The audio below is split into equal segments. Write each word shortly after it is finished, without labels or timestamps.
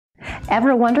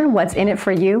Ever wonder what's in it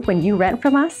for you when you rent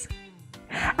from us?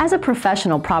 As a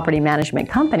professional property management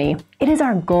company, it is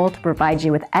our goal to provide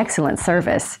you with excellent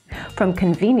service, from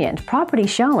convenient property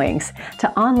showings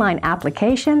to online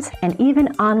applications and even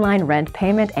online rent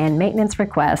payment and maintenance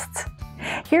requests.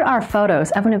 Here are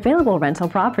photos of an available rental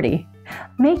property.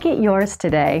 Make it yours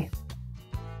today.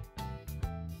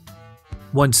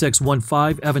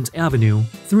 1615 Evans Avenue,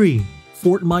 3,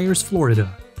 Fort Myers,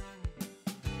 Florida.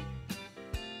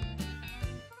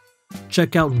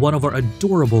 Check out one of our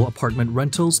adorable apartment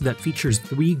rentals that features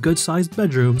 3 good-sized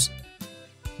bedrooms.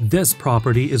 This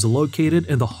property is located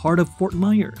in the heart of Fort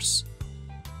Myers.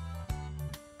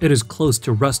 It is close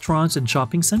to restaurants and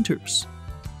shopping centers.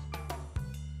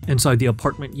 Inside the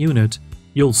apartment unit,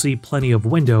 you'll see plenty of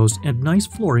windows and nice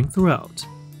flooring throughout.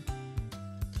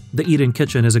 The eat-in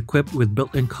kitchen is equipped with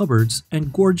built-in cupboards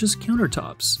and gorgeous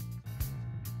countertops.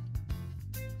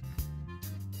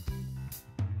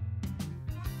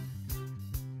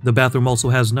 The bathroom also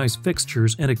has nice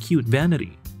fixtures and a cute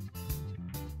vanity.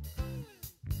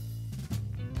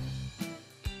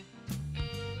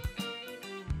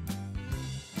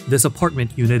 This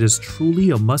apartment unit is truly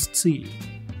a must-see.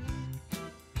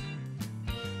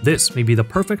 This may be the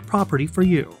perfect property for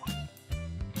you.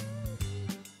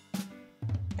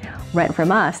 Rent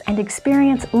from us and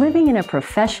experience living in a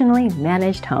professionally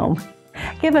managed home.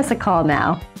 Give us a call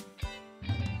now.